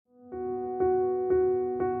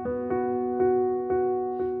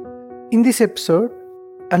In this episode,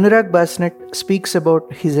 Anurag Basnet speaks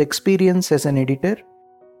about his experience as an editor,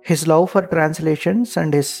 his love for translations,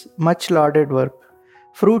 and his much lauded work,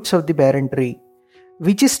 Fruits of the Barren Tree,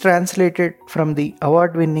 which is translated from the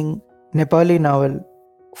award winning Nepali novel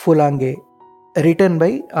Fulange, written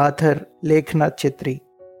by author Leknath Chetri.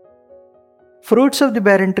 Fruits of the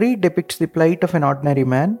Barren Tree depicts the plight of an ordinary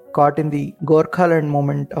man caught in the Gorkhaland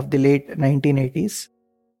movement of the late 1980s,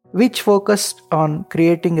 which focused on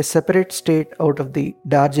creating a separate state out of the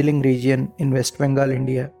Darjeeling region in West Bengal,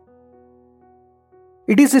 India.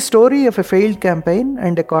 It is the story of a failed campaign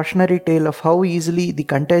and a cautionary tale of how easily the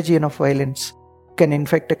contagion of violence can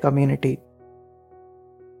infect a community.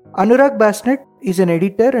 Anurag Basnet is an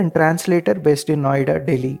editor and translator based in Noida,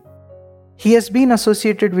 Delhi. He has been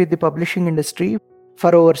associated with the publishing industry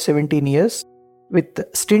for over 17 years, with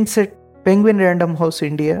stints at Penguin Random House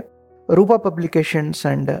India, Rupa Publications,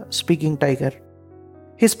 and Speaking Tiger.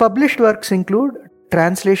 His published works include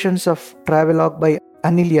translations of Travelogue by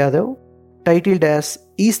Anil Yadav, titled as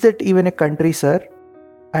Is That Even a Country, Sir?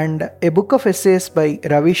 And a book of essays by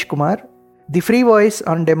Ravish Kumar, The Free Voice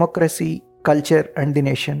on Democracy, Culture and the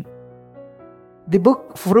Nation. The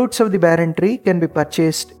book Fruits of the Barren Tree can be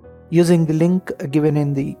purchased using the link given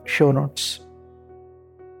in the show notes.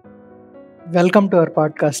 Welcome to our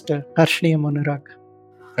podcast, Harshni and Anurag.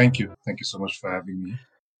 Thank you. Thank you so much for having me.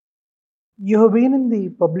 You have been in the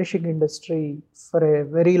publishing industry for a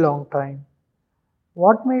very long time.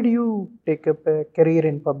 What made you take up a career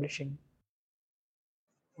in publishing?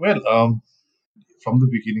 Well, from the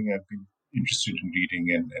beginning, I've been interested in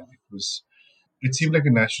reading, and it seemed like a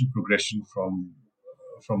natural progression from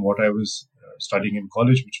what I was studying in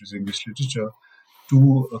college, which was English literature,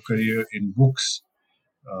 to a career in books.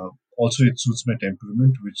 Also, it suits my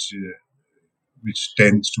temperament, which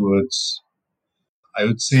tends towards, I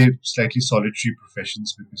would say, slightly solitary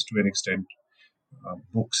professions, because to an extent,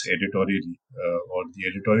 books editorially or the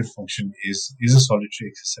editorial function is a solitary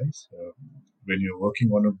exercise. When you're working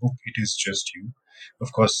on a book, it is just you.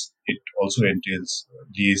 Of course, it also entails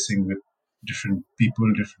liaising with different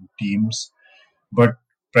people, different teams, but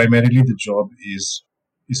primarily the job is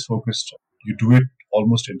focused. You do it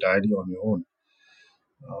almost entirely on your own.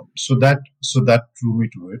 So that drew me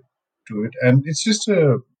to it, and it's just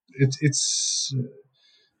a it's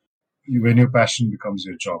when your passion becomes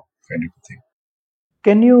your job kind of a thing.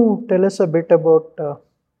 Can you tell us a bit about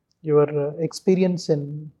your experience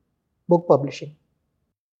in book publishing?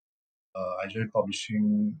 I joined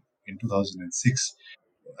publishing in 2006.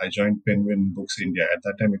 I joined Penguin Books India. At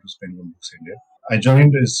that time, it was Penguin Books India. I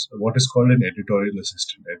joined as what is called an editorial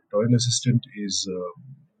assistant. Editorial assistant is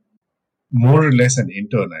more or less an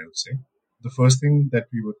intern, I would say. The first thing that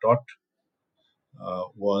we were taught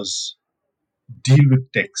was deal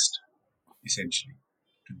with text, essentially.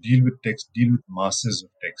 To deal with text, deal with masses of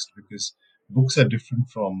text, because books are different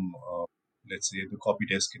from, let's say, the copy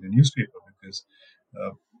desk in a newspaper. Because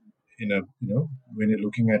uh, in a when you're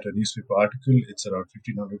looking at a newspaper article, it's around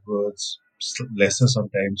 1,500 words, lesser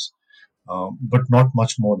sometimes, but not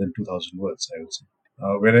much more than 2,000 words, I would say.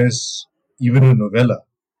 Whereas even a novella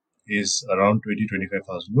is around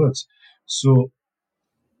 20-25,000 words. So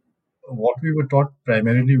what we were taught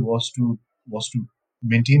primarily was to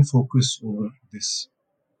maintain focus over this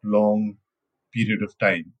long period of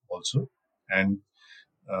time also, and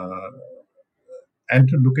uh, and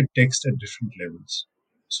to look at text at different levels.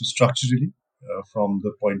 So structurally, from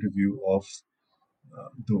the point of view of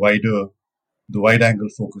the wide angle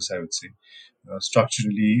focus, I would say,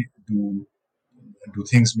 structurally, do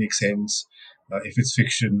things make sense? If it's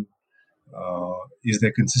fiction, is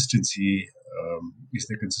there consistency? Is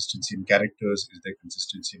there consistency in characters? Is there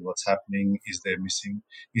consistency in what's happening? Is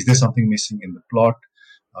there something missing in the plot?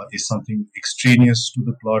 Is something extraneous to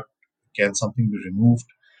the plot? Can something be removed?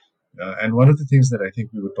 And one of the things that I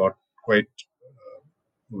think we were taught quite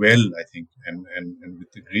well, I think, and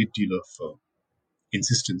with a great deal of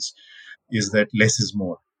insistence, is that less is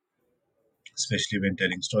more, especially when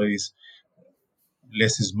telling stories.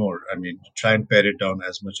 Less is more. I mean, try and pare it down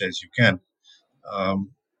as much as you can.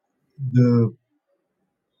 Um, the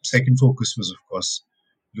second focus was, of course,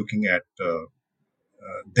 looking at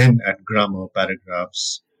then at grammar,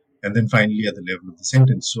 paragraphs, and then finally at the level of the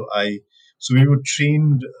sentence. So we were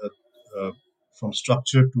trained from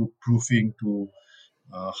structure to proofing to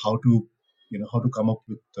how to, how to come up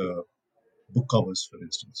with book covers, for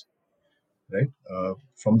instance, right?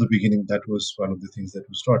 From the beginning, that was one of the things that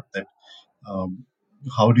was taught. That um,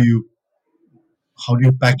 how do you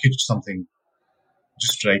package something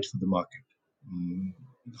just right for the market? Mm,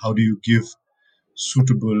 how do you give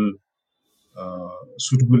suitable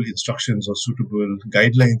suitable instructions or suitable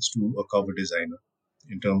guidelines to a cover designer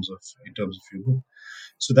in terms of your book.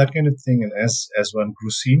 So that kind of thing. And as one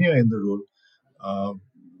grew senior in the role, uh,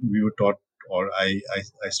 we were taught, or I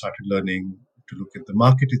started learning to look at the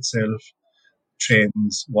market itself,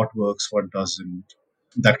 trends, what works, what doesn't,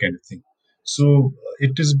 that kind of thing. So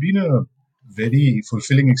it has been a very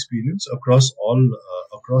fulfilling experience across all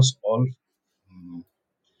um,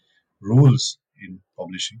 roles in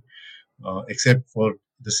publishing, except for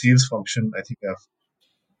the sales function. I think I've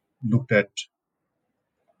looked at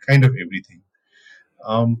kind of everything.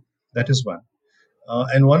 Um, that is one.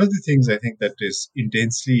 And one of the things I think that is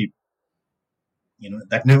intensely,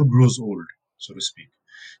 that never grows old, so to speak,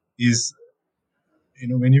 is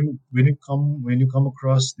when you come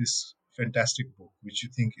across this fantastic book, which you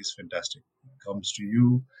think is fantastic, it comes to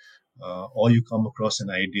you, or you come across an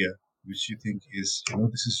idea which you think is,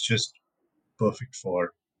 this is just perfect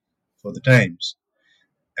for the times,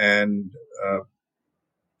 and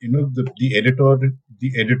the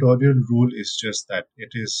editorial rule is just that it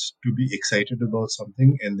is to be excited about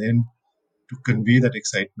something and then to convey that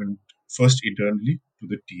excitement first internally to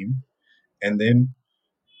the team and then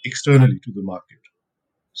externally to the market.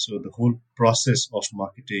 So the whole process of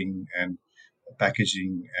marketing and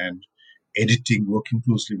packaging and editing, working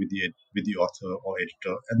closely with the author or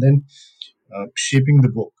editor, and then shaping the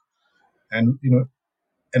book. And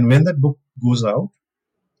and when that book goes out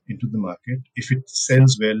into the market, if it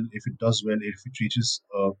sells well, if it does well, if it reaches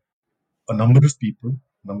a number of people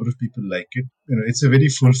like it, it's a very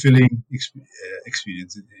fulfilling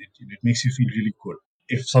experience. It makes you feel really good.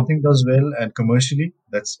 If something does well and commercially,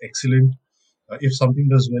 that's excellent. If something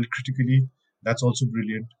does well critically, that's also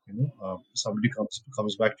brilliant. Somebody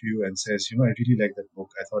comes back to you and says, I really like that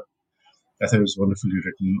book. I thought it was wonderfully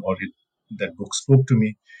written, or that book spoke to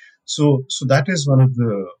me. So that is one of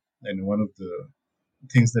the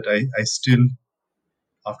things that I still,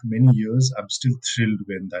 after many years, I'm still thrilled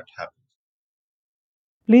when that happens.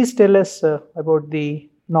 Please tell us about the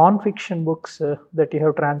non-fiction books that you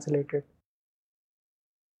have translated.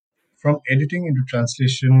 From editing into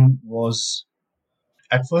translation was,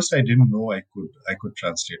 at first I didn't know I could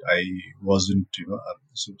translate. I wasn't,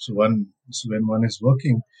 so when one is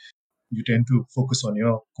working, you tend to focus on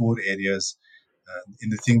your core areas in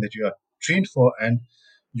the thing that you are trained for, and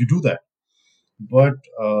you do that. But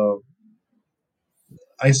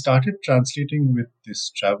I started translating with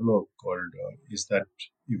this traveler called "Is That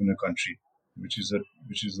Even a Country," which is a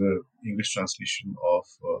English translation of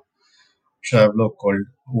traveler called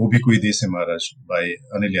 "Wo Bhi Koi Desh Hai Maharaj" by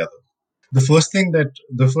Anil Yadav. The first thing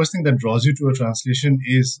that draws you to a translation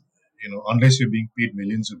is, unless you're being paid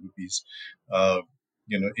millions of rupees, uh,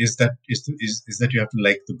 is that you have to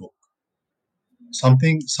like the book.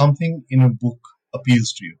 Something in a book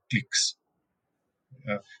appeals to you, clicks.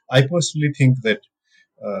 Uh, I personally think that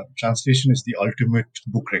translation is the ultimate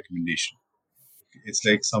book recommendation. It's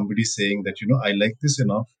like somebody saying that, I like this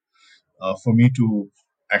enough for me to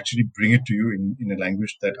actually bring it to you in a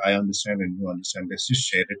language that I understand and you understand. Let's just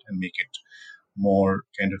share it and make it more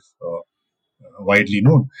kind of widely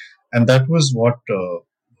known. And that was what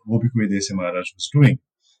Wobikwe Desi Maharaj was doing.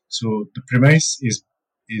 So the premise is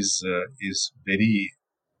very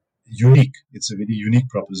unique. It's a very unique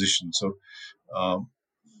proposition. So um,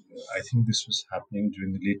 I think this was happening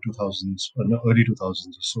during the late 2000s or no, early 2000s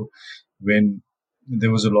or so, when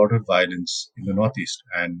there was a lot of violence in the Northeast,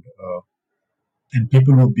 and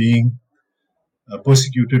people were being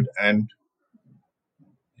persecuted and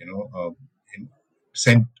you know uh, in,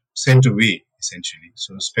 sent away essentially.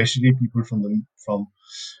 So especially people from the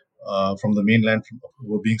mainland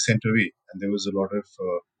were being sent away, and there was a lot of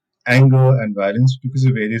anger and violence because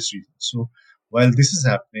of various reasons. So while this is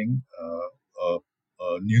happening,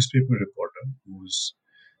 a newspaper reporter who's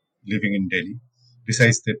living in Delhi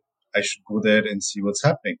decides that I should go there and see what's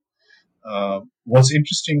happening. What's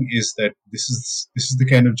interesting is that this is the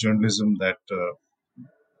kind of journalism that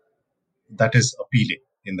is appealing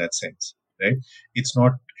in that sense, right? It's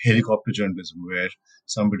not helicopter journalism where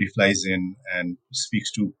somebody flies in and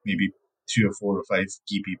speaks to maybe three or four or five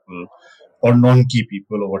key people or non-key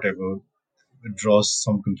people or whatever, draws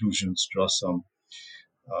some conclusions, uh,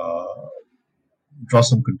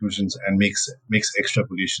 and makes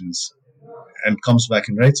extrapolations and comes back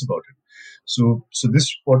and writes about it. So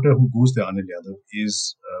this reporter who goes there, Anil Yadav,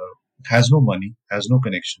 is has no money, has no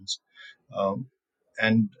connections, um,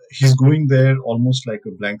 and he's going there almost like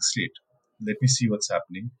a blank slate. Let me see what's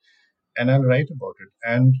happening, and I'll write about it.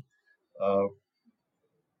 Uh,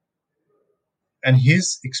 and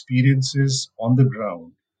his experiences on the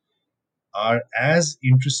ground are as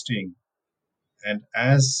interesting and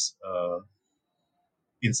as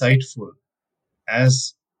insightful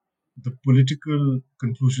as the political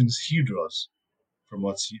conclusions he draws from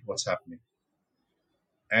what's happening.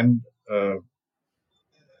 And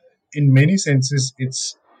in many senses,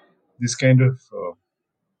 it's this kind of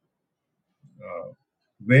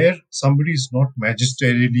where somebody is not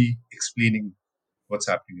magisterially explaining what's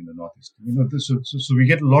happening in the Northeast. So we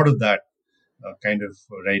get a lot of that kind of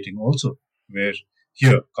writing also, where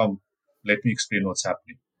here, come, let me explain what's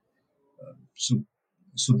happening. So,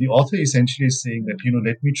 so the author essentially is saying that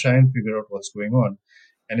let me try and figure out what's going on,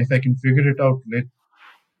 and if I can figure it out,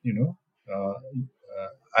 you know,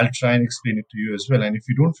 I'll try and explain it to you as well. And if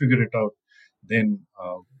you don't figure it out, then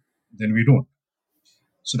we don't.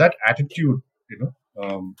 So that attitude,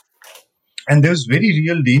 and there's very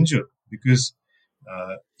real danger because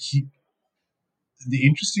he. The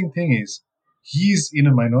interesting thing is he's in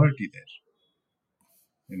a minority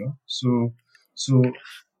there, so so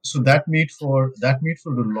so that made for a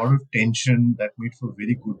lot of tension, that made for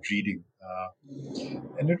very good reading,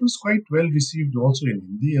 and it was quite well received also in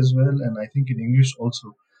Hindi as well, and I think in English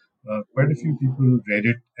also. Quite a few people read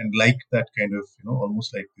it and liked that kind of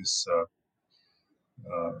almost like this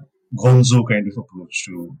gonzo kind of approach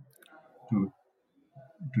to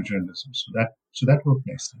to journalism. So that worked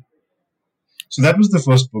nicely. So that was the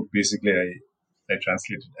first book basically I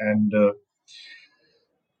translated, and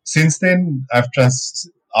since then, after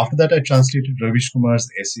that I translated Ravish Kumar's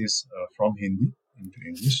essays from Hindi into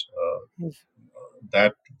English. Yes.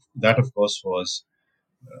 That that of course was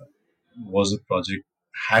a project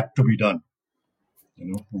had to be done.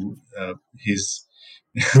 His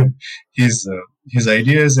his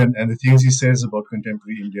ideas and the things he says about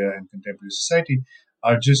contemporary India and contemporary society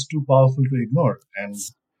are just too powerful to ignore. And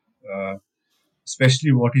uh,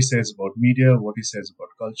 especially what he says about media, what he says about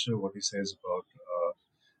culture, what he says about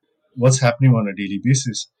what's happening on a daily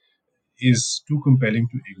basis is too compelling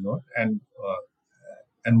to ignore. And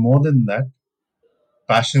more than that,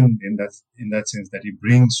 passion in that sense that he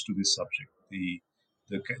brings to this subject, the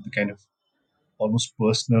kind of almost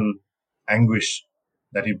personal anguish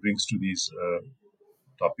that he brings to these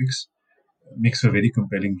topics makes a very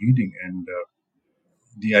compelling reading. And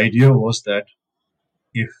the idea was that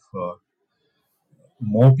if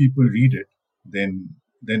more people read it, then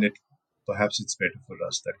it perhaps it's better for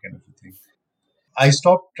us, that kind of a thing. I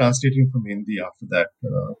stopped translating from Hindi after that,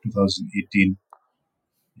 2018.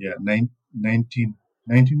 Yeah, 19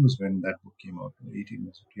 was when that book came out. 18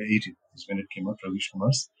 was it? Yeah, 18 is when it came out, Ravish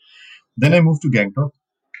Kumar's. Then I moved to Gangtok,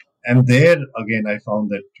 and there again I found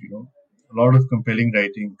that a lot of compelling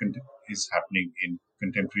writing is happening in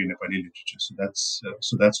contemporary Nepali literature. So that's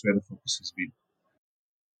where the focus has been.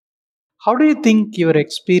 How do you think your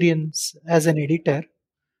experience as an editor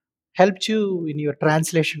helped you in your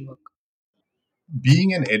translation work?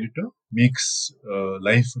 Being an editor makes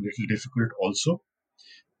life a little difficult also,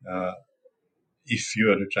 uh, if you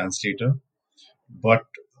are a translator. But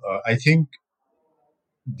I think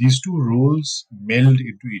these two roles meld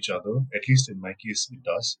into each other. At least in my case, it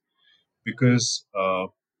does, because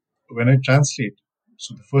when I translate,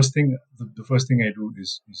 so the first thing I do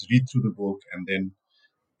is read through the book, and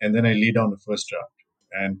then I lay down the first draft.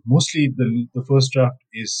 And mostly the first draft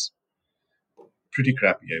is pretty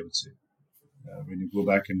crappy, I would say. When you go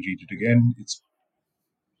back and read it again, it's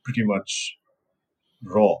pretty much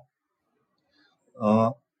raw.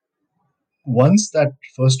 Uh, Once that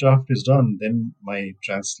first draft is done, then my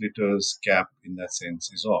translator's cap in that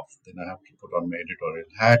sense is off. Then I have to put on my editorial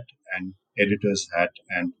hat and editor's hat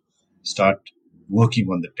and start working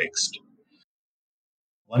on the text.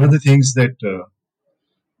 One of the things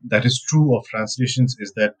that is true of translations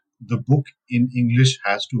is that the book in English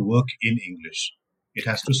has to work in English. It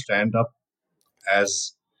has to stand up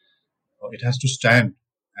as it has to stand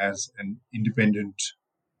as an independent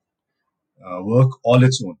work all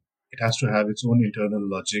its own. It has to have its own internal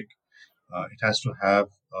logic. It has to have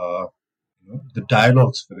the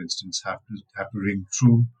dialogues, for instance, have to ring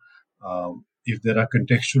true. If there are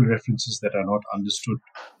contextual references that are not understood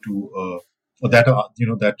to, or that are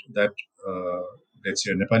that let's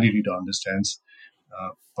say a Nepali reader understands,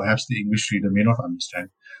 perhaps the English reader may not understand.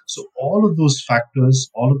 So all of those factors,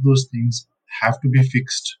 all of those things have to be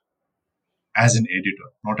fixed as an editor,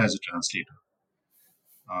 not as a translator.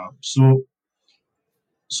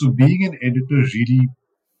 So being an editor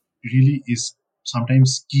really is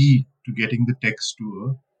sometimes key to getting the text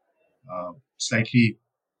to a slightly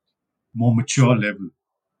more mature level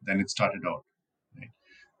than it started out. Right?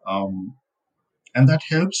 Um, and that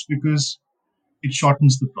helps because it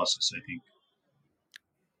shortens the process, I think.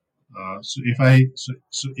 So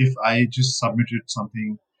if I just submitted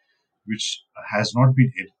something which has not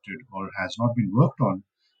been edited or has not been worked on,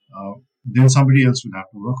 uh, then somebody else will have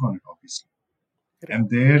to work on it, obviously.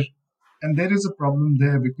 Correct. And there is a problem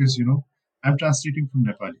there because I'm translating from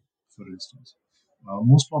Nepali, for instance.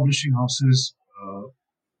 Most publishing houses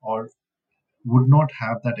or would not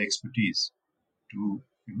have that expertise to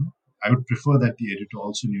I would prefer that the editor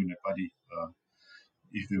also knew Nepali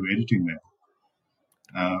if they were editing my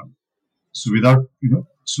book. So without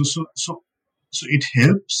so it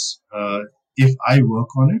helps if I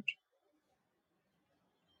work on it,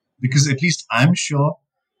 because at least I'm sure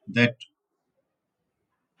that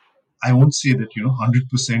I won't say that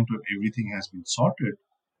 100% of everything has been sorted,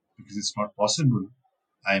 because it's not possible.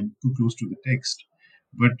 I'm too close to the text,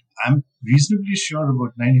 but I'm reasonably sure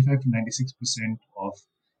about 95 to 96% of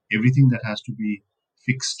everything that has to be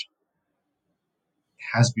fixed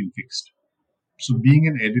has been fixed. So being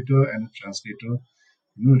an editor and a translator,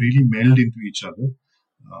 really meld into each other.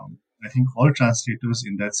 I think all translators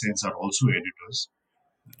in that sense are also editors.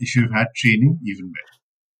 If you've had training, even better.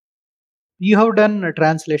 You have done a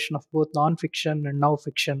translation of both non-fiction and now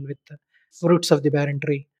fiction with Fruits of the Barren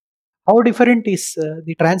Tree. How different is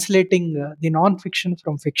the translating the non-fiction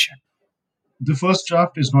from fiction? The first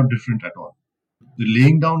draft is not different at all. The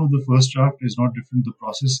laying down of the first draft is not different. The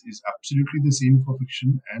process is absolutely the same for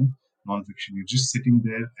fiction and non-fiction. You're just sitting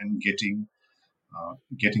there and getting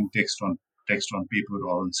text on paper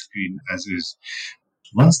or on screen as is.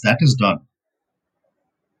 Once that is done,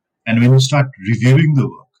 and when you start reviewing the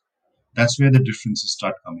work, that's where the differences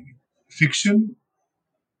start coming in. Fiction,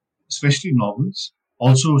 especially novels,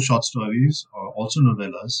 also short stories, or also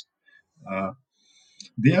novellas, uh,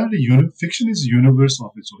 fiction is a universe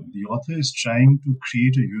of its own. The author is trying to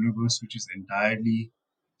create a universe which is entirely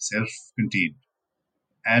self-contained,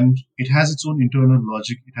 and it has its own internal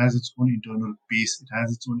logic, it has its own internal pace, it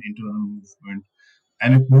has its own internal movement,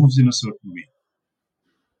 and it moves in a certain way,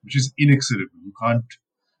 which is inexorable.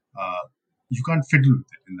 Uh, you can't fiddle with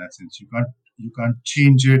it in that sense. You can't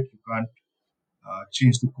change it. You can't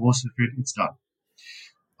change the course of it. It's done.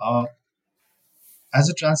 Uh, as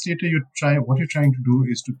a translator, what you're trying to do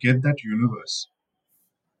is to get that universe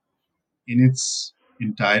in its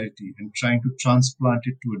entirety and trying to transplant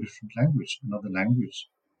it to a different language, another language.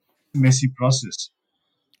 Messy process.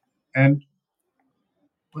 And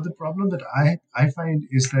but the problem that I find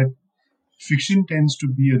is that fiction tends to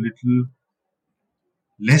be a little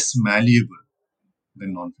less malleable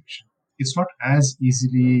than nonfiction. It's not as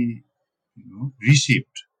easily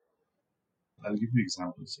reshaped. I'll give you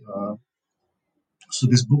examples. So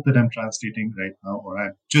this book that I'm translating right now, or I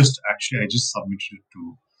just submitted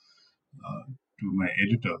it uh, to my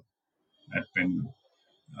editor at Penguin.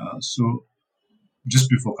 So just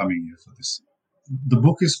before coming here for this, the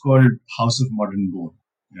book is called House of Modern Bone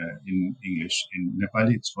in English. In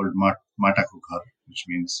Nepali, it's called Mata Ko Ghar, which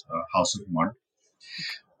means House of Mud.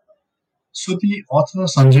 So the author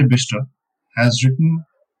Sanjay Bishta has written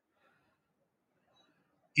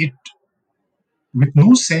it with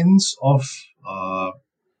no sense of uh,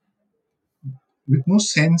 with no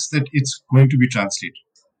sense that it's going to be translated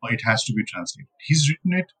or it has to be translated. He's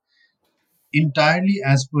written it entirely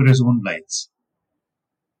as per his own lights,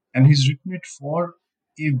 and he's written it for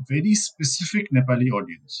a very specific Nepali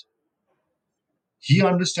audience. He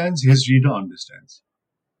understands, his reader understands.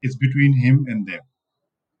 It's between him and them.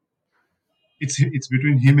 It's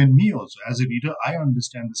between him and me also. As a reader, I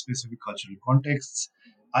understand the specific cultural contexts.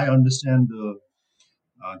 I understand the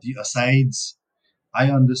asides.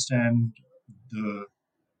 I understand the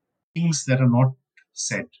things that are not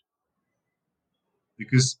said,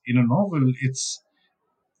 because in a novel, it's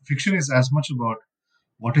fiction is as much about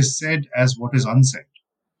what is said as what is unsaid.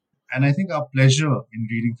 And I think our pleasure in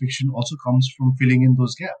reading fiction also comes from filling in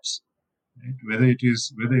those gaps, right? Whether it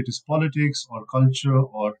is politics or culture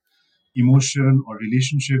or emotion or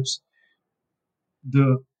relationships,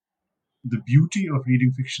 the the beauty of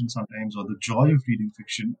reading fiction sometimes, or the joy of reading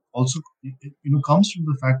fiction, also comes from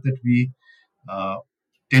the fact that we uh,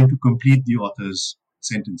 tend to complete the author's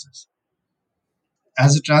sentences.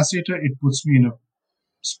 As a translator, it puts me in a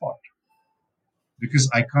spot because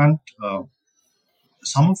I can't.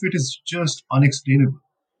 Some of it is just unexplainable,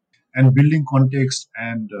 and building context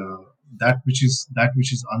and that which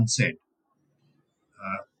is unsaid.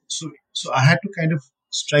 So I had to kind of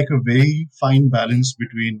strike a very fine balance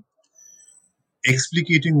between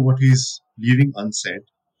explicating what is leaving unsaid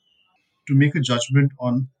to make a judgment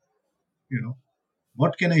on you know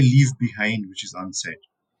what can I leave behind which is unsaid.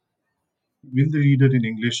 Will the reader in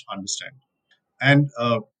English understand? And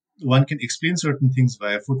one can explain certain things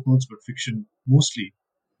via footnotes, but fiction mostly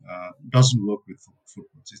doesn't work with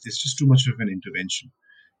footnotes. It's just too much of an intervention.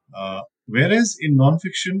 Whereas in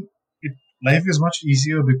nonfiction, life is much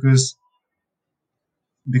easier because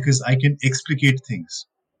I can explicate things.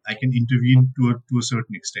 I can intervene to a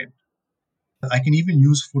certain extent. I can even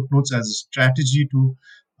use footnotes as a strategy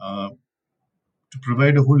uh, to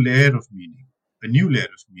provide a whole layer of meaning, a new layer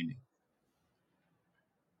of meaning,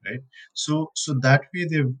 right? So that way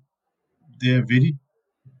they're very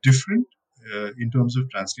different in terms of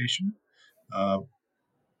translation, uh,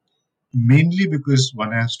 mainly because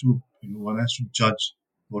one has to judge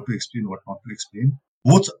what to explain, what not to explain.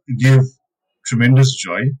 Both give tremendous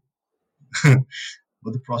joy,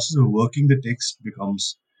 but the process of working the text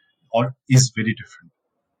becomes or is very different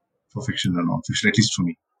for fiction and non-fiction, at least for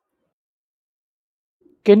me.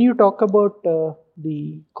 Can you talk about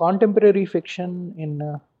the contemporary fiction in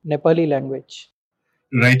Nepali language?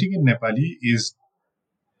 Writing in Nepali is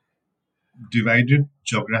divided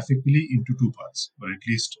geographically into two parts, or at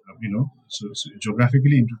least, so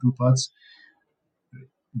geographically into two parts.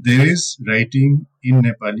 There is writing in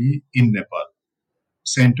Nepali in Nepal,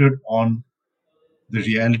 centered on the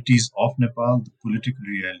realities of Nepal, the political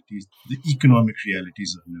realities, the economic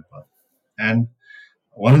realities of Nepal. And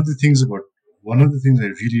one of the things about one of the things I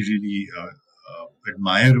really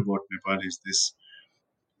admire about Nepal is this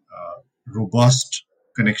robust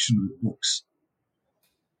connection with books.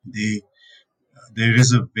 They There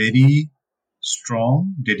is a very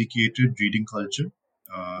strong, dedicated reading culture.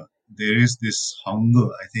 There is this hunger.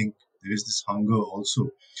 I think there is this hunger also,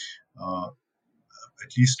 uh,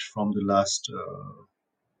 at least from the last,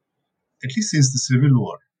 at least since the Civil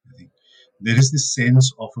War. I think there is this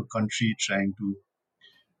sense of a country trying to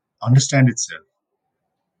understand itself.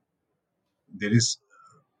 There is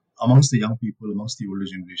amongst the young people, amongst the older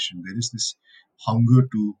generation, there is this hunger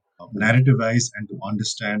to narrativize and to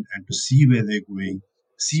understand and to see where they're going,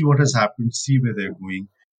 see what has happened, see where they're going.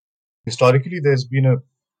 Historically, there's been a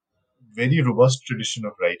very robust tradition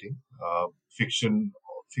of writing, fiction,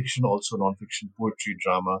 fiction also non-fiction, poetry,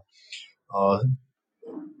 drama, uh,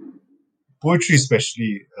 poetry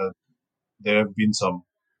especially. There have been some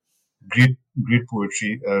great poets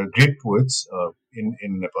in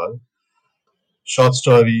Nepal, short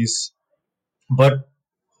stories. But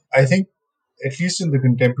I think, at least in the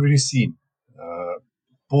contemporary scene, uh,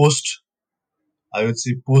 post I would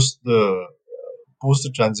say post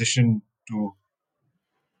the transition to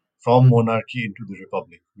from monarchy into the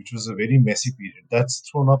republic, which was a very messy period. That's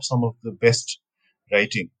thrown up some of the best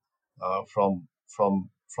writing from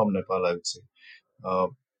Nepal, I would say. Uh,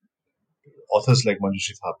 Authors like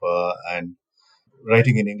Manjushri Thapa and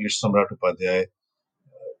writing in English, Samrat Upadhyay,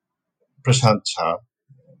 Prashant Jha,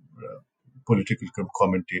 political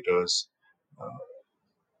commentators, uh,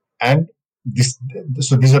 and this.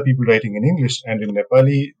 So these are people writing in English, and in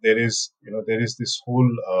Nepali there is this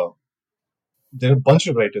whole there are a bunch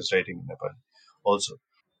of writers writing in Nepali also.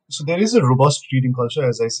 So there is a robust reading culture,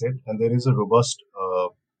 as I said, and there is a robust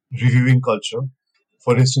reviewing culture.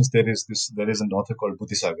 For instance, there is an author called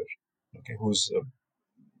Buddhisagar, okay, who's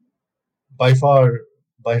by far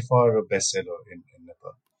by far a bestseller in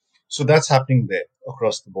Nepal. So that's happening there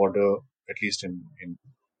across the border, at least in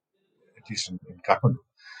Kathmandu.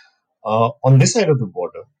 On this side of the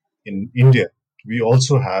border, in India, we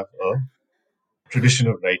also have a tradition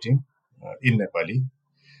of writing in Nepali.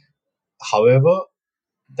 However,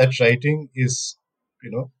 that writing is,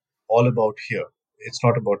 you know, all about here. It's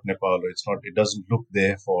not about Nepal, or it's not. It doesn't look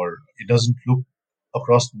there for. It doesn't look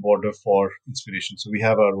across the border for inspiration. So we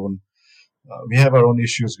have our own. We have our own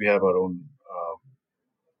issues. We have our own.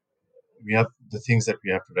 We have the things that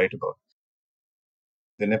we have to write about.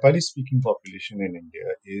 The Nepali-speaking population in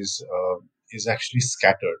India is actually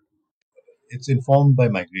scattered. It's informed by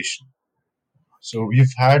migration. So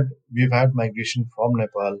we've had migration from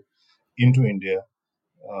Nepal into India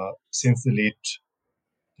since the late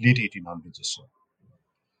 1800s or so,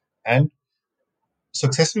 and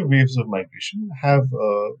successive waves of migration have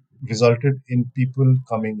resulted in people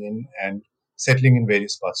coming in and settling in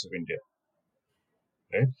various parts of India,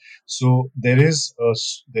 right? So there is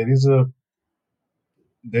a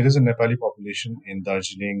Nepali population in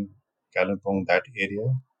Darjeeling, Kalimpong, that area.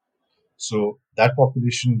 So that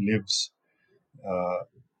population lives uh,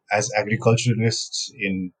 as agriculturalists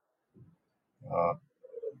in uh,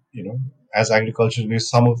 you know as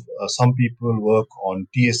agriculturalists. Some people work on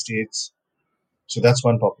tea estates. So that's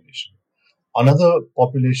one population. Another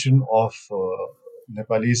population of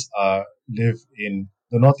Nepalis live in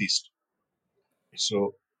the northeast.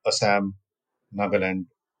 So Assam, Nagaland,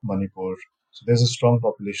 Manipur. So there's a strong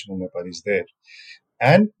population of Nepalis there.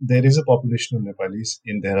 And there is a population of Nepalis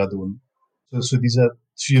in Dehradun. So these are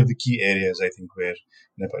three of the key areas, I think, where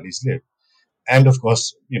Nepalis live. And of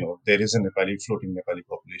course, there is a floating Nepali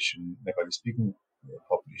population, Nepali speaking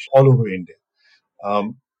population all over India.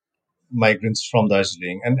 Um, Migrants from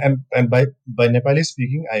Darjeeling, and by Nepali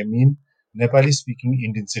speaking, I mean Nepali speaking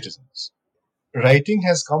Indian citizens. Writing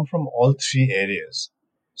has come from all three areas.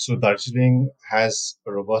 So Darjeeling has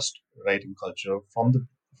a robust writing culture from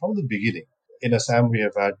the beginning. In Assam, we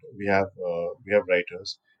have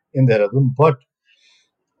writers in Dehradun, but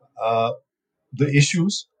uh, the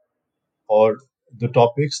issues or the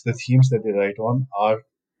topics, the themes that they write on are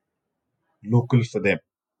local for them.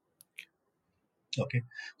 Okay,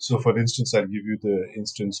 so for instance, I'll give you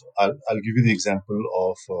the example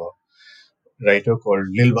of a writer called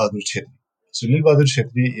Lil Bahadur Chetri. So Lil Bahadur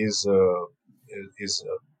Chetri is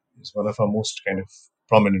is one of our most kind of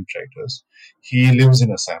prominent writers. He lives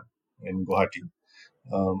in Assam, in Guwahati.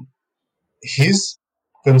 Um, his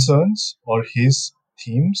concerns or his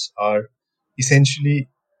themes are essentially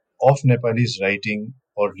of Nepalese writing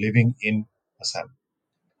or living in Assam.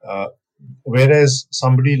 Uh, Whereas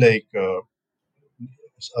somebody like a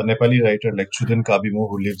Nepali writer like Chudan Kabimo,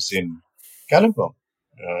 who lives in Kalimpong,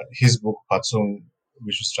 his book Patsong,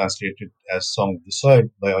 which was translated as Song of the Soil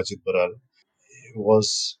by Ajit Baral,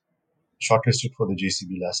 was shortlisted for the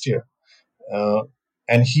JCB last year. Uh,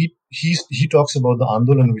 and he talks about the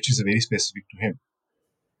Andolan, which is very specific to him.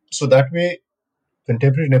 So that way,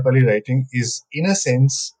 contemporary Nepali writing is, in a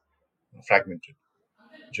sense, fragmented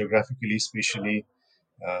geographically, spatially,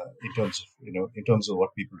 in terms of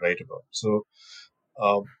what people write about. So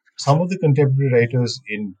uh, some of the contemporary writers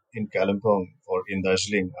in Kalimpong or in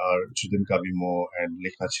Darjeeling are Chudin Kabimo and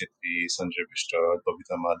Lekhna Chetri, Sanjay Bishta,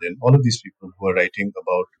 Babita Maden, all of these people who are writing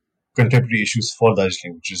about contemporary issues for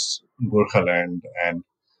Darjeeling, which is Gorkhaland and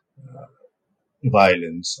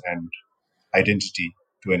violence and identity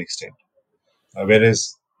to an extent.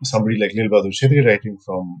 Whereas somebody like Lil Bahadur Chetri writing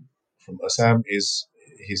from Assam is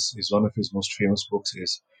one of his most famous books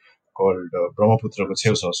is called Brahmaputra Ka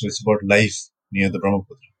Chheusa. So it's about life near the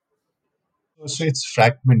Brahmaputra. So it's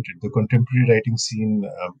fragmented. The contemporary writing scene,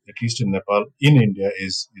 at least in Nepal, in India,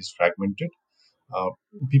 is fragmented. Uh,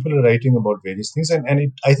 People are writing about various things, and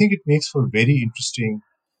I think it makes for very interesting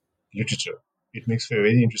literature. It makes for a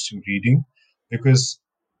very interesting reading because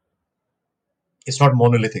it's not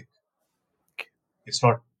monolithic. It's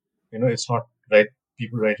not, it's not right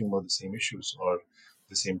people writing about the same issues or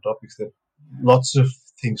the same topics. There are lots of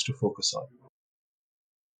things to focus on.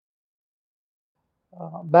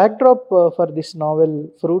 Backdrop for this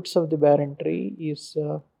novel, Fruits of the Barren Tree, is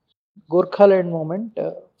Gorkhaland movement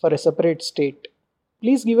for a separate state.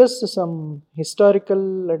 Please give us some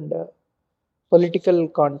historical and political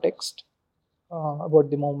context about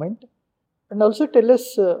the movement, and also tell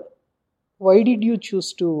us why did you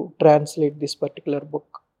choose to translate this particular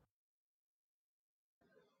book.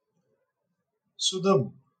 So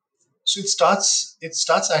the it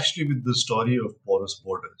starts actually with the story of porous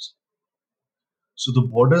borders. So the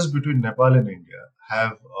borders between Nepal and India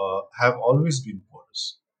have always been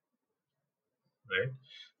porous, right?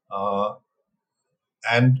 Uh,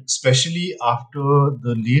 and especially after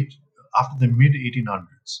the mid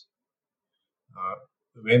 1800s, uh,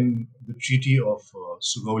 when the Treaty of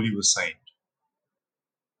Sugauli was signed,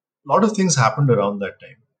 a lot of things happened around that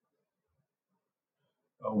time.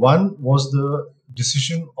 One was the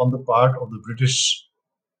decision on the part of the British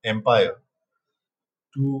Empire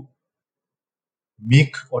to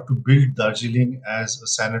make or to build Darjeeling as a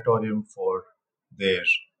sanatorium for their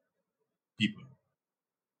people.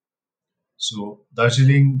 So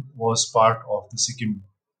Darjeeling was part of the Sikkim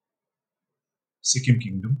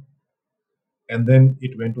kingdom, and then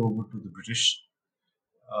it went over to the British,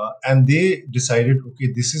 and they decided,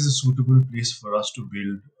 okay, this is a suitable place for us to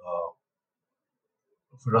build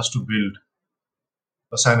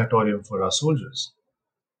a sanatorium for our soldiers,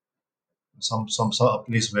 some sort of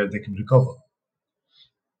place where they can recover,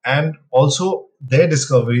 and also their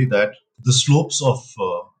discovery that the slopes of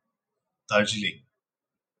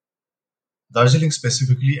Darjeeling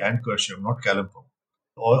specifically, and Kersham, not Kalimpong,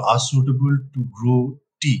 are suitable to grow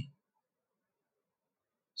tea.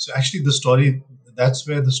 So actually, that's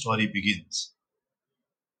where the story begins,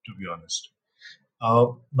 to be honest.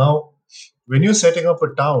 Now, when you're setting up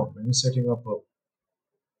a town, when you're setting up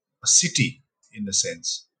a city, in a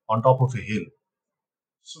sense, on top of a hill.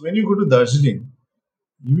 So when you go to Darjeeling,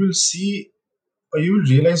 you will see or you will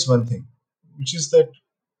realize one thing, which is that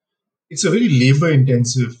it's a very labor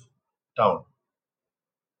intensive town.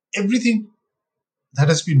 Everything that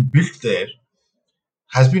has been built there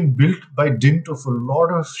has been built by dint of a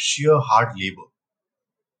lot of sheer hard labor,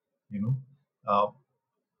 you know. Uh,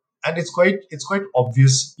 and it's quite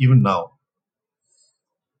obvious even now.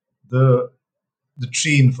 The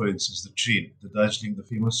train, for instance, the Darjeeling, the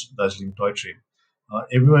famous Darjeeling toy train.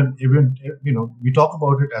 Everyone, we talk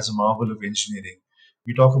about it as a marvel of engineering.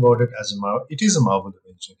 We talk about it as a marvel. It is a marvel of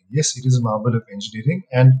engineering. Yes, it is a marvel of engineering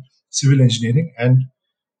and civil engineering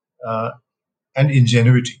uh, and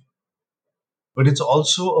ingenuity. But it's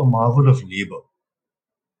also a marvel of labor.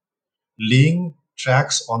 Laying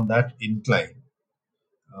tracks on that incline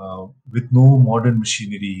with no modern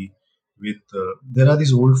machinery. With there are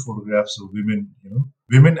these old photographs of women,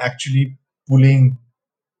 women actually pulling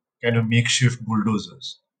kind of makeshift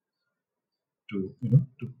bulldozers to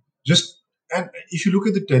just, and if you look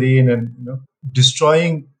at the terrain and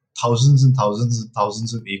destroying thousands and thousands and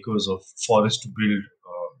thousands of acres of forest to build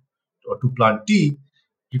or to plant tea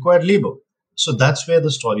required labor. So that's where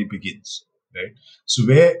the story begins, right? So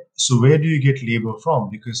where do you get labor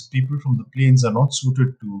from? Because people from the plains are not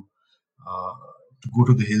suited uh, to go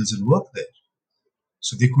to the hills and work there.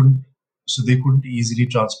 So they couldn't easily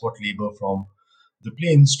transport labor from the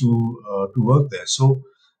plains to work there. So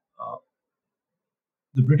uh,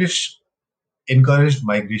 the British encouraged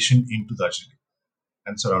migration into Darjeeling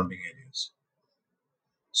and surrounding areas.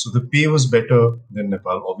 So the pay was better than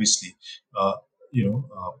Nepal, obviously. Uh, you know,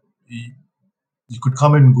 you, you could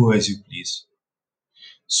come and go as you please.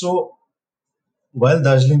 So while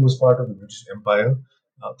Darjeeling was part of the British Empire,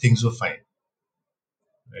 things were fine,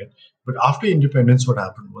 right? But after independence, what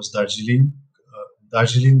happened was Darjeeling,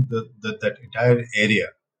 that entire area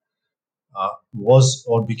was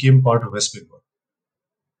or became part of West Bengal,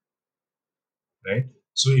 right?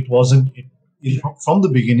 So it wasn't. From the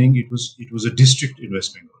beginning, it was a district in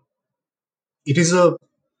West Bengal. It is a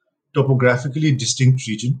topographically distinct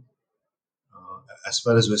region as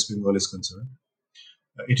far as West Bengal is concerned.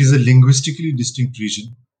 It is a linguistically distinct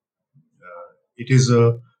region. It is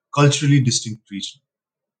a culturally distinct region.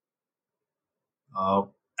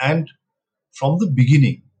 And from the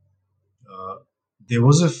beginning, uh, there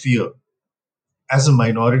was a fear as a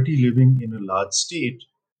minority living in a large state,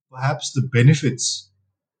 perhaps the benefits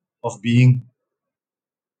of being,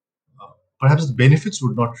 perhaps the benefits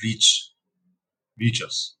would not reach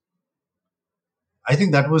us. I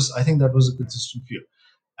think that was a consistent fear,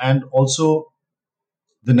 and also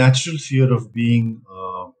the natural fear of being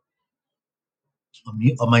a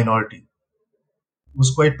minority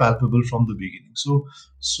was quite palpable from the beginning. So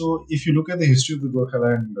if you look at the history of the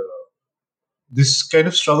Gorkhaland, this kind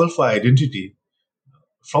of struggle for identity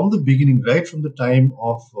from the beginning, right from the time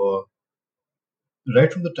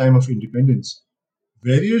of independence,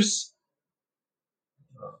 various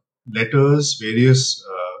letters, various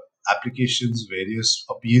applications, various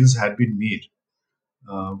appeals had been made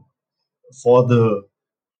um, for the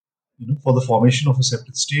for the formation of a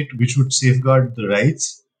separate state, which would safeguard the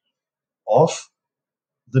rights of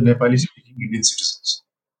the Nepali-speaking Indian citizens,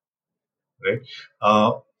 right?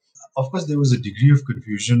 Uh, of course, there was a degree of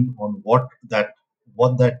confusion on what that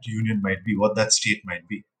union might be, what that state might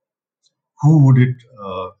be. Who would it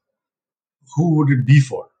who would it be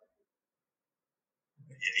for?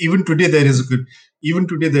 Even today, even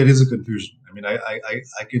today there is a confusion. I mean, I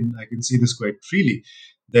can see this quite freely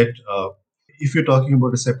that if you're talking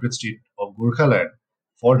about a separate state of Gorkhaland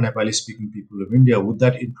for Nepali-speaking people of India, would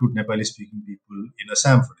that include Nepali-speaking people in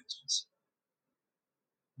Assam, for instance?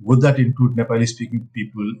 Would that include Nepali-speaking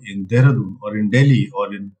people in Dehradun or in Delhi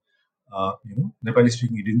or in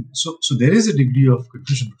Nepali-speaking Indian? So there is a degree of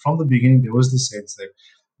confusion. But from the beginning, there was this sense that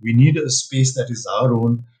we need a space that is our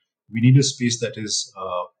own. We need a space that is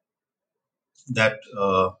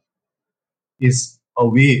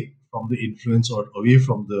away from the influence or away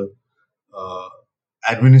from the uh,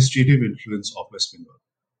 administrative influence of West Bengal.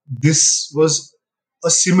 This was a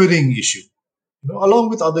simmering issue, along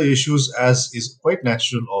with other issues, as is quite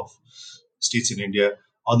natural of states in India,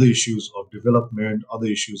 other issues of development, other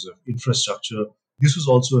issues of infrastructure. This was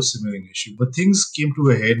also a simmering issue. But things came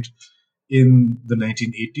to a head in the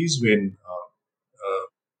 1980s when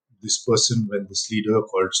this leader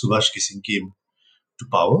called Subhash Kising came to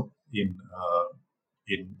power in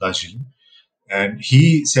Darjeeling, and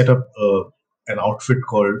he set up an outfit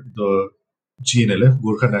called the GNLF,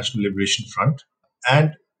 Gorkha National Liberation Front,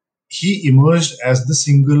 and he emerged as the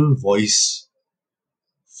single voice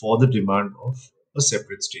for the demand of a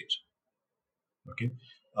separate state. Okay,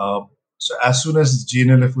 uh, so as soon as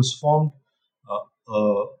GNLF was formed, uh,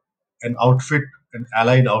 uh, an outfit, an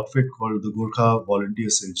allied outfit called the Gorkha Volunteer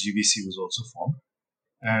Cell (GVC) was also formed,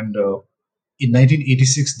 and in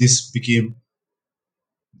 1986, this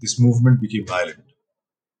movement became violent,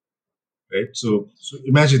 right? So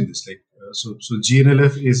imagine this, like so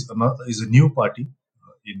GNLF is a new party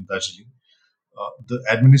in Darjeeling. The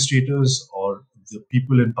administrators or the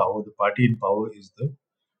people in power, the party in power is the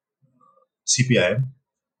CPIM,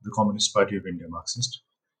 the Communist Party of India, Marxist,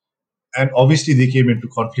 and obviously they came into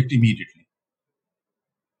conflict immediately.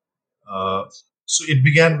 Uh, so it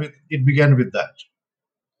began with that.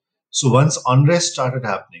 So once unrest started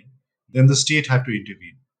happening, then the state had to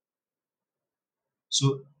intervene.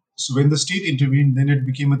 So so when the state intervened, then it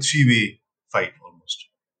became a three-way fight almost.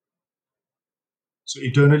 So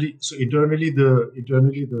internally, the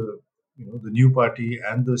new party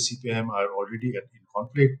and the CPIM are already in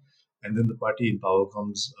conflict, and then the party in power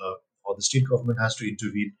comes, or the state government has to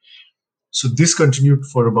intervene. So this continued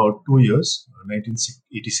for about 2 years,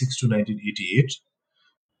 1986 to 1988.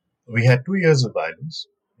 We had 2 years of violence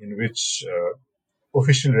in which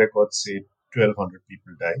official records say 1,200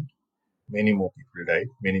 people died, many more people died,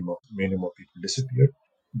 many more people disappeared.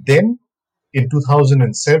 Then in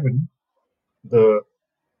 2007, the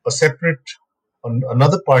a separate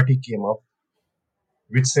another party came up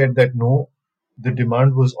which said that no, the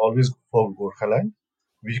demand was always for Gorkhaland.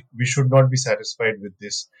 We should not be satisfied with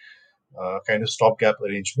this kind of stopgap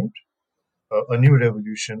arrangement. A new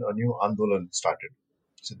revolution, a new Andolan started.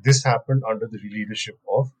 So this happened under the leadership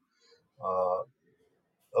of uh,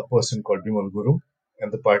 a person called Bimal Guru,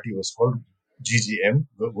 and the party was called GGM,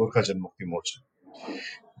 Gorkha Janmukti Morcha.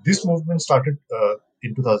 This movement started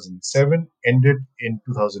in 2007, ended in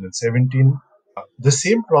 2017. The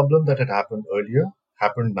same problem that had happened earlier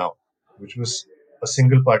happened now, which was a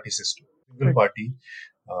single party system. Single Right. party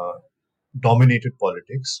uh, dominated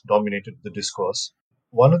politics, dominated the discourse.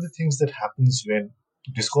 One of the things that happens when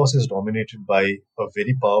discourse is dominated by a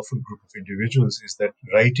very powerful group of individuals is that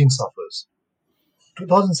writing suffers.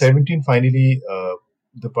 2017, finally,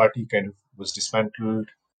 the party kind of was dismantled.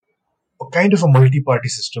 A kind of a multi-party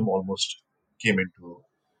system almost came into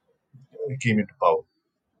came into power,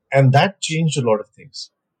 and that changed a lot of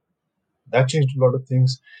things. That changed a lot of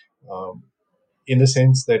things, um, in the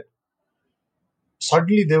sense that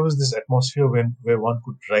suddenly there was this atmosphere where one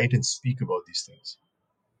could write and speak about these things.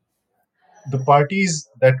 The parties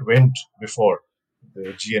that went before,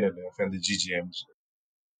 the GNLF and the GGMs,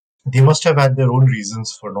 they must have had their own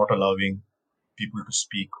reasons for not allowing people to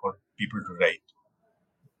speak or people to write.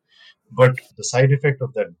 But the side effect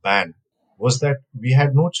of that ban was that we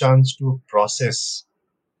had no chance to process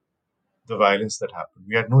the violence that happened.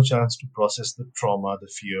 We had no chance to process the trauma, the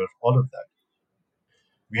fear, all of that.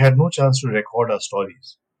 We had no chance to record our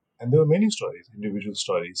stories. And there were many stories, individual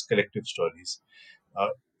stories, collective stories, uh,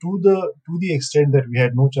 to the extent that we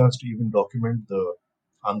had no chance to even document the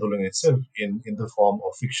Andolan itself in the form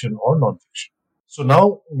of fiction or non-fiction. So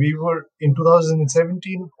now we were in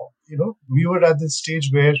 2017, we were at this stage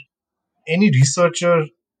where any researcher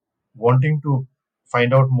wanting to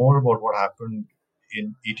find out more about what happened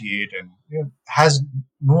in 88 and has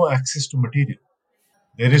no access to material.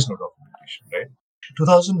 There is no documentation, right?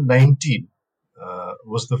 2019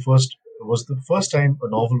 was the first time a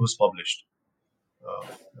novel was published,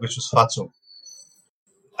 which was Fatsum.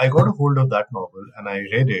 I got a hold of that novel and I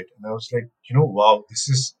read it, and I was like, wow, this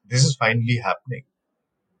is finally happening.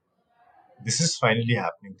 This is finally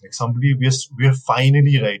happening. Like somebody, we're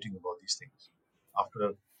finally writing about these things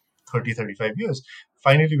after 30, 35 years.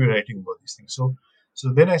 Finally, we're writing about these things.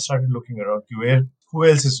 So then I started looking around, who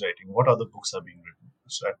else is writing? What other books are being written?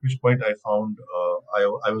 So at which point I found,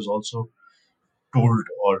 I was also told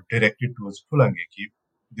or directed towards Pulangeki.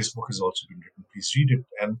 This book has also been written. Please read it.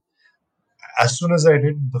 And as soon as I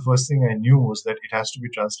did, the first thing I knew was that it has to be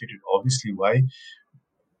translated. Obviously, why?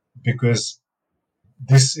 Because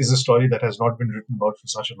this is a story that has not been written about for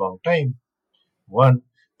such a long time. One,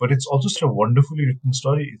 but it's also such a wonderfully written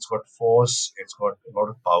story. It's got force. It's got a lot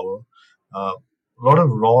of power, a lot of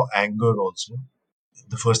raw anger also.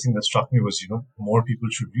 The first thing that struck me was, more people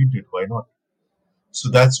should read it. Why not? So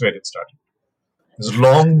that's where it started. It's a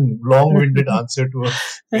long, long-winded answer to a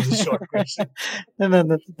very short question. No, no,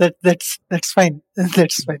 no, that's fine.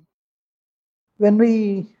 That's fine. When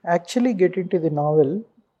we actually get into the novel,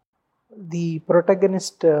 the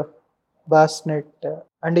protagonist, Basnet,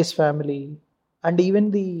 and his family, and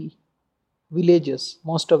even the villagers,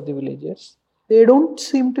 most of the villagers, they don't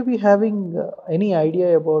seem to be having any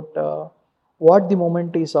idea about what the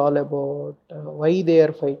moment is all about, why they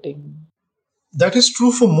are fighting. That is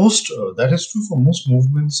true for most. That is true for most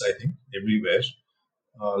movements. I think everywhere,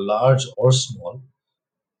 large or small.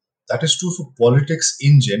 That is true for politics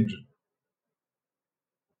in general.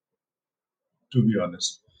 To be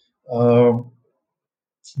honest, um,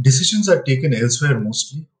 decisions are taken elsewhere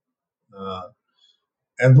mostly, uh,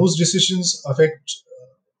 and those decisions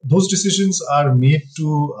are made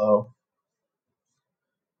to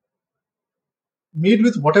made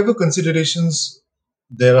with whatever considerations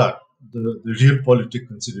there are, the real politic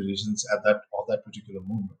considerations at that particular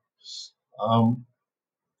moment. Um,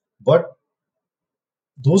 but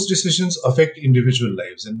those decisions affect individual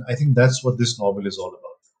lives, and I think that's what this novel is all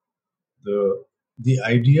about. The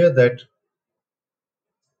idea that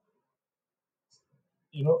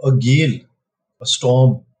a gale, a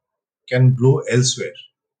storm can blow elsewhere,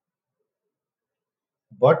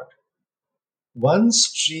 but one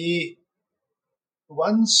stray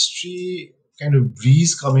one stray kind of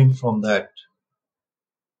breeze coming from that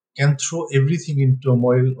can throw everything in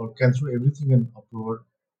turmoil or can throw everything in uproar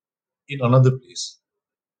in another place.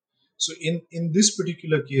 So in this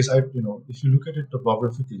particular case, if you look at it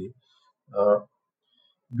topographically, uh,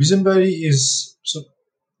 Bijanbari is so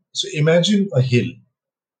imagine a hill,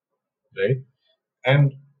 right?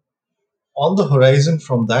 And on the horizon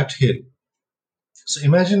from that hill, so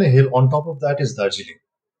imagine a hill, on top of that is Darjeeling.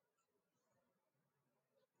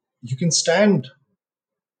 You can stand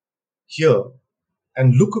here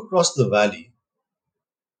and look across the valley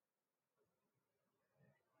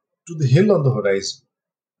to the hill on the horizon,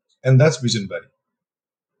 and that's Bijanbari,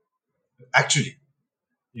 actually,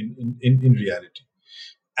 in reality.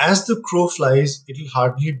 As the crow flies, it'll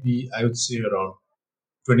hardly be, I would say, around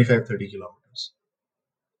 25-30 kilometers,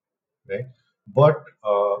 right? But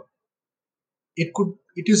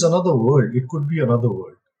it is another world. It could be another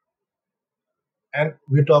world. And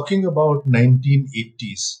we're talking about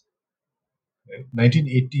 1980s, right?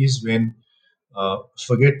 1980s when,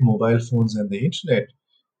 forget mobile phones and the internet,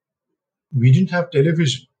 we didn't have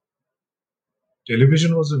television.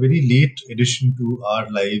 Television was a very late addition to our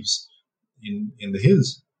lives in the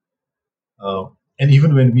hills. Uh, and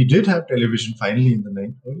even when we did have television, finally in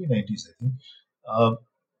the early 90s, I think, uh,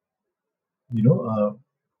 you know,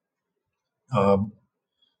 um,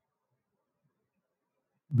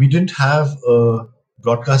 we didn't have a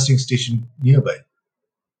broadcasting station nearby.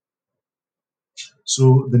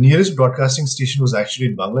 So the nearest broadcasting station was actually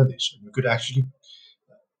in Bangladesh. We could actually,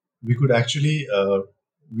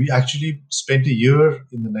 we actually spent a year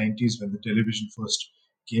in the 90s when the television first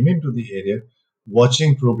came into the area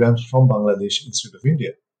watching programs from Bangladesh instead of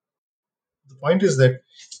India. The point is that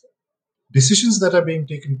decisions that are being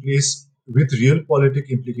taken place with real politic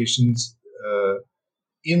implications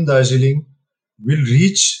in Darjeeling will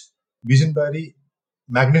reach Bijanbari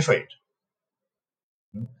magnified.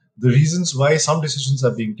 The reasons why some decisions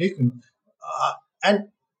are being taken, and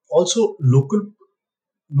also local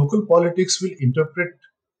politics will interpret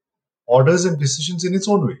orders and decisions in its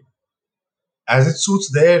own way as it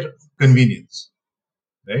suits their convenience,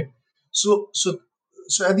 right? So so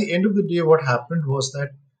so at the end of the day, what happened was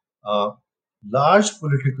that uh, large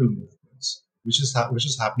political movements, which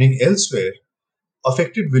is happening elsewhere,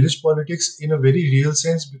 affected village politics in a very real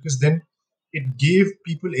sense, because then it gave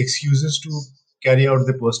people excuses to carry out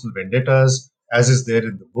their personal vendettas, as is there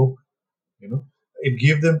in the book. You know, it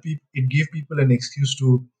gave people an excuse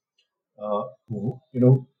to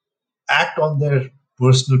act on their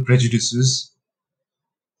personal prejudices,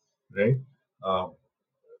 right? Um,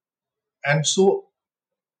 and so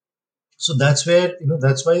that's why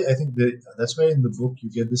I think that's why in the book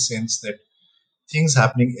you get the sense that things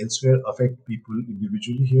happening elsewhere affect people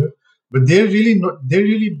individually here, but they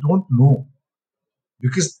really don't know,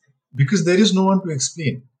 because there is no one to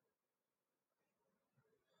explain.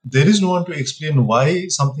 There is no one to explain why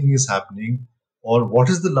something is happening, or what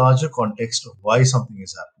is the larger context of why something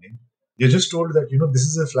is happening. They're just told that this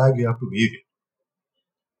is a flag, you have to wave it,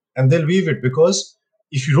 and they'll wave it because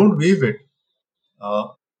if you don't wave it, uh,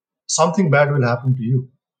 something bad will happen to you.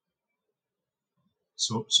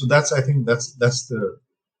 So that's, I think that's the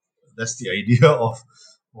idea of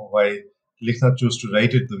why Likhna chose to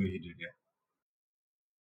write it the way he did. Yeah.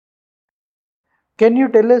 Can you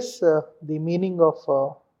tell us the meaning of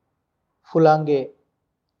Fulange,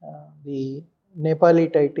 the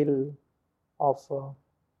Nepali title of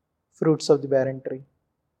fruits of the barren tree?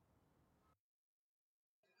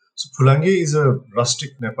 So Phulange is a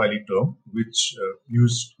rustic Nepali term which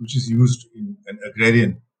is used in an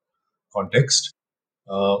agrarian context.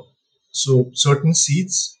 Uh, so certain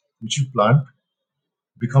seeds which you plant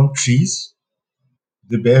become trees.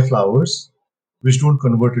 They bear flowers which don't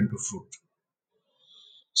convert into fruit.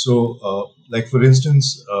 So, like for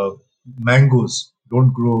instance, mangoes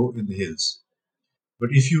don't grow in the hills. But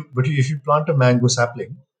if you plant a mango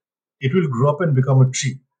sapling, it will grow up and become a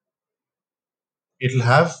tree. It'll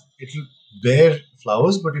bear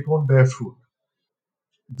flowers, but it won't bear fruit.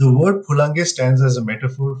 The word Phulange stands as a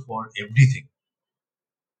metaphor for everything.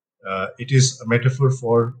 It is a metaphor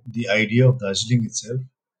for the idea of Darjeeling itself,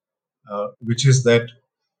 which is that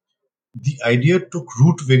the idea took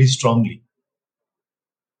root very strongly.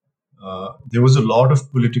 There was a lot of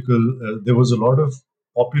there was a lot of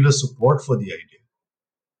popular support for the idea.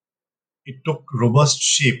 It took robust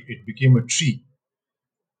shape. It became a tree,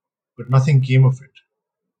 but nothing came of it.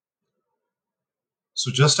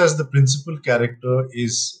 So just as the principal character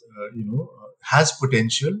is, has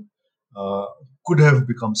potential, uh, could have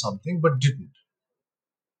become something, but didn't.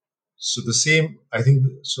 So the same, I think,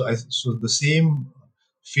 so the same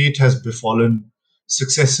fate has befallen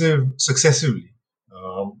successively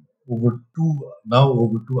over two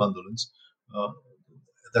andolans. Uh,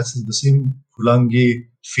 that's the same Hulange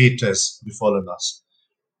fate has befallen us.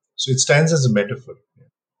 So it stands as a metaphor.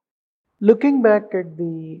 Looking back at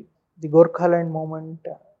the Gorkhaland moment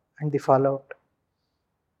and the fallout,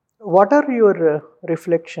 what are your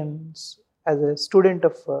reflections as a student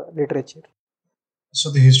of literature?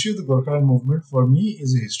 So the history of the Gorkha movement for me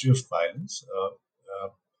is a history of violence.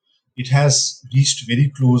 It has reached very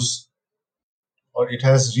close, or it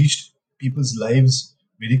has reached people's lives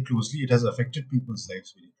very closely. It has affected people's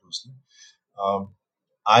lives very closely. Um,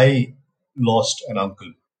 I lost an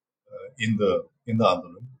uncle in the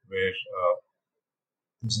Andolan, where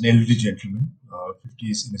he was an elderly gentleman,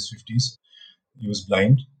 50s in his 50s. He was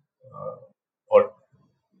blind, uh, or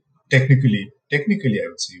technically, I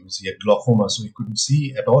would say he had glaucoma, so he couldn't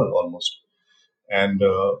see at all almost. And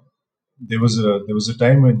there was a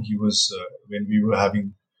time when he was when we were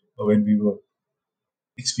having when we were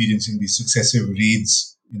experiencing these successive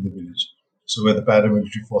raids in the village. So where the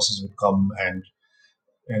paramilitary forces would come, and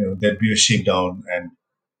there'd be a shakedown and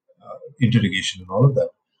interrogation and all of that.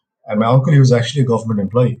 And my uncle, he was actually a government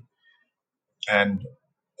employee, and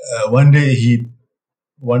one day he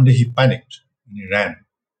panicked and he ran.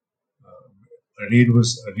 A raid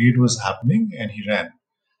was happening, and he ran,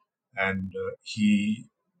 and he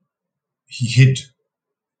hid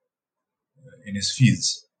in his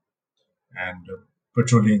fields, and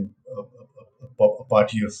patrolling a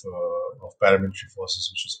party of paramilitary forces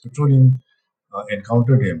which was patrolling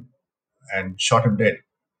encountered him and shot him dead.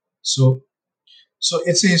 So so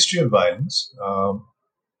it's a history of violence,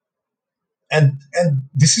 and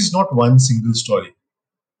this is not one single story.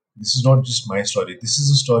 This is not just my story. This is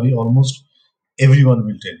a story almost everyone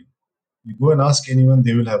will tell you. You go and ask anyone,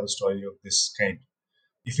 they will have a story of this kind.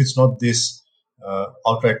 If it's not this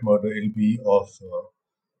outright murder, it'll be of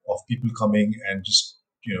people coming and just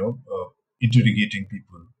interrogating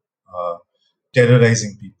people, uh,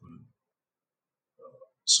 terrorizing people.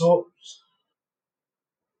 So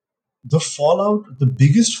the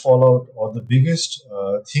biggest fallout, or the biggest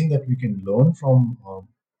thing that we can learn from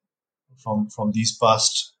these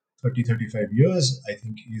past 30-35 years, I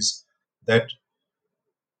think, is that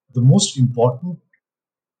the most important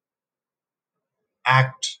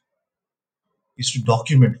act is to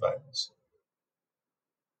document violence,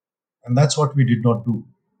 and that's what we did not do.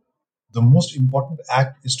 The most important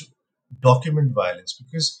act is to document violence,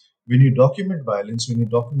 because when you document violence, when you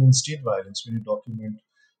document state violence, when you document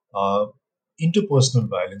uh, interpersonal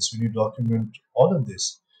violence, when you document all of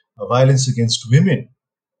this, violence against women,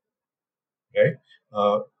 right?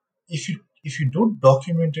 Uh, if you don't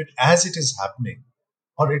document it as it is happening,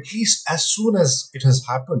 or at least as soon as it has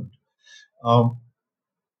happened, um,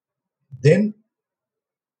 then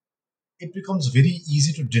it becomes very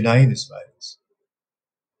easy to deny this violence.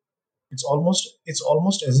 It's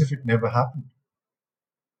almost as if it never happened.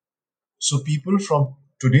 So people from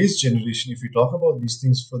today's generation, if we talk about these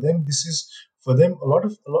things, for them a lot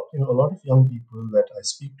of young people that I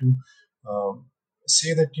speak to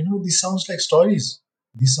say that this sounds like stories,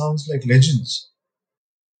 these sounds like legends.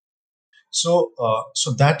 So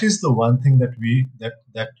that is the one thing uh,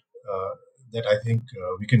 that I think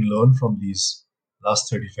we can learn from these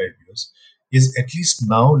last 35 years, is at least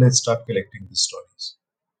now let's start collecting these stories.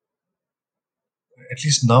 At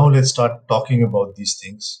least now let's start talking about these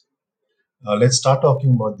things. Let's start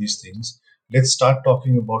talking about these things. Let's start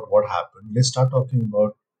talking about what happened. Let's start talking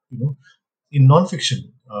about, in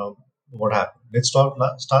non-fiction, what happened. Let's start.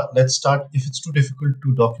 If it's too difficult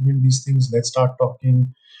to document these things, let's start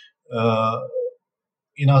talking uh,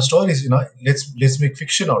 in our stories. Let's make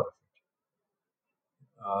fiction out of it.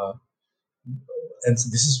 And so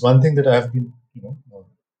this is one thing that I've been,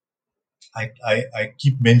 I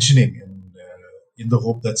keep mentioning, and in the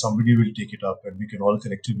hope that somebody will take it up and we can all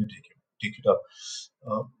collectively take it up.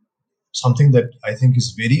 Uh, Something that I think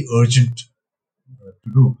is very urgent to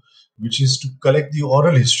do, which is to collect the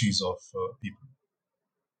oral histories of people,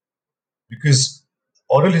 because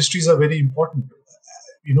oral histories are very important.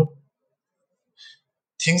 You know,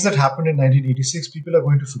 things that happened in 1986, people are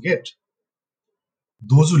going to forget.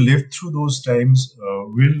 Those who lived through those times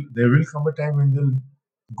will there will come a time when they'll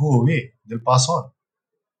go away, they'll pass on,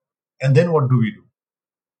 and then what do we do?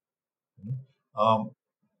 You know?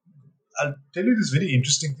 I'll tell you this very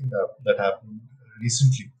interesting thing that happened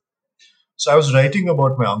recently. So I was writing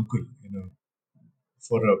about my uncle,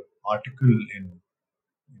 for a article in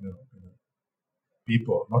a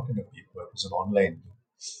paper, not in a paper, it was an online thing.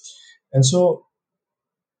 And so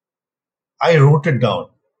I wrote it down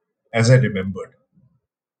as I remembered.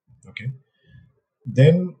 Okay.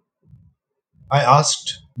 Then I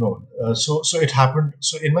asked, no, so it happened.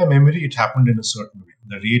 So in my memory, it happened in a certain way.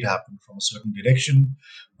 The raid happened from a certain direction,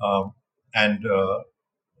 um, and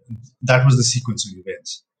that was the sequence of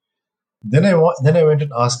events. Then I went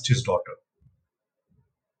and asked his daughter,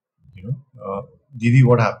 you know, Didi,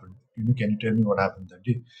 what happened? Can you tell me what happened that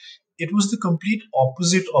day? It was the complete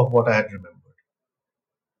opposite of what I had remembered.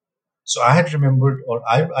 So I had remembered, or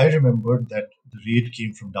I remembered that the raid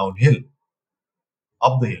came from downhill,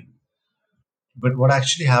 up the hill. But what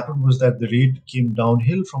actually happened was that the raid came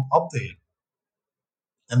downhill from up the hill.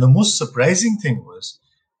 And the most surprising thing was,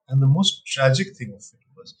 and the most tragic thing of it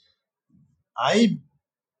was, I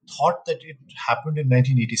thought that it happened in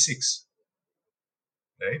 1986,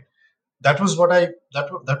 right? That was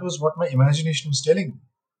what my imagination was telling me,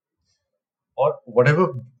 or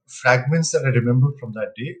whatever fragments that I remembered from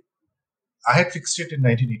that day. I had fixed it in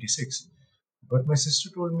 1986, but my sister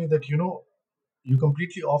told me that you're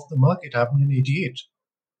completely off the mark. It happened in 88.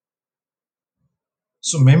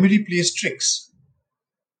 So memory plays tricks.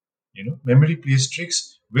 Memory plays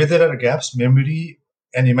tricks where there are gaps. Memory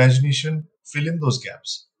and imagination fill in those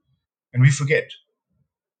gaps, and we forget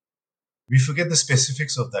the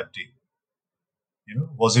specifics of that day.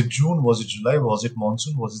 Was it June, was it July, was it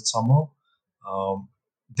monsoon, was it summer?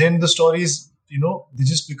 Then the stories, they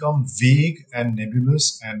just become vague and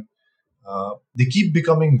nebulous, and they keep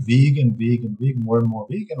becoming vague and vague and vague, more and more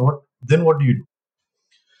vague. And what do you do?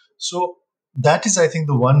 So that is, I think,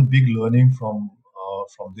 the one big learning from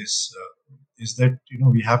this is that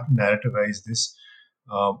we have to narrativize this.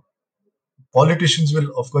 Uh, Politicians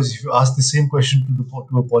will, of course, if you ask the same question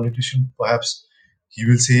to a politician, perhaps he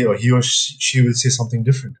will say, or he or she will say something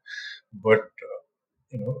different. But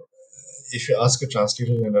you know, if you ask a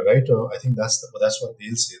translator and a writer, I think that's what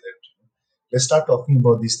they'll say. That let's start talking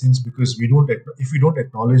about these things, because if we don't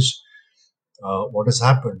acknowledge what has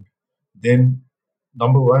happened, then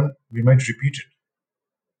number one, we might repeat it.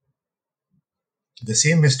 The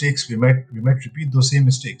same mistakes, we might repeat those same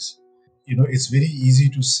mistakes. It's very easy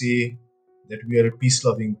to say that we are a peace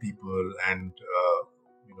loving people, and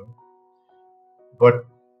you know but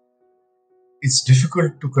it's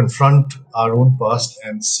difficult to confront our own past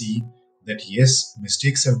and see that yes,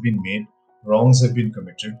 mistakes have been made, wrongs have been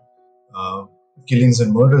committed, uh, killings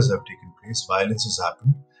and murders have taken place, violence has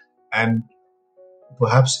happened, and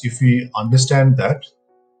perhaps if we understand that,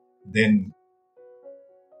 then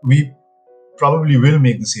we probably will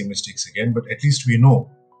make the same mistakes again, but at least we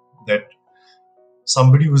know that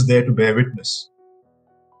somebody was there to bear witness.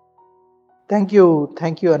 Thank you,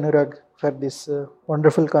 Anurag, for this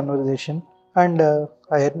wonderful conversation. And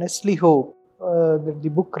I earnestly hope that the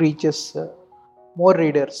book reaches more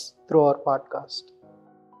readers through our podcast.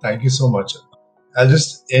 Thank you so much. I'll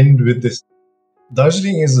just end with this.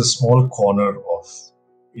 Darjeeling is a small corner of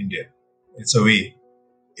India. It's away.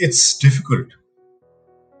 It's difficult,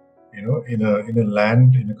 in a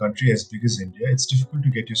land, in a country as big as India. It's difficult to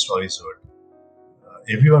get your stories heard.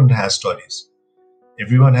 Everyone has stories.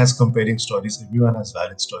 Everyone has comparing stories. Everyone has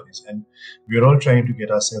valid stories, and we are all trying to get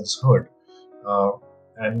ourselves heard. Uh,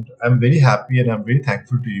 and I'm very happy and I'm very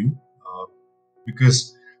thankful to you,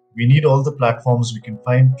 because we need all the platforms we can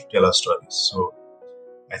find to tell our stories. So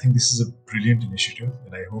I think this is a brilliant initiative,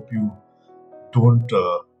 and I hope you don't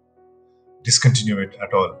discontinue it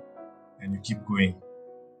at all, and you keep going.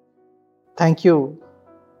 Thank you.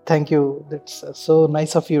 Thank you. That's so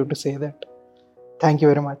nice of you to say that. Thank you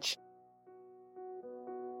very much.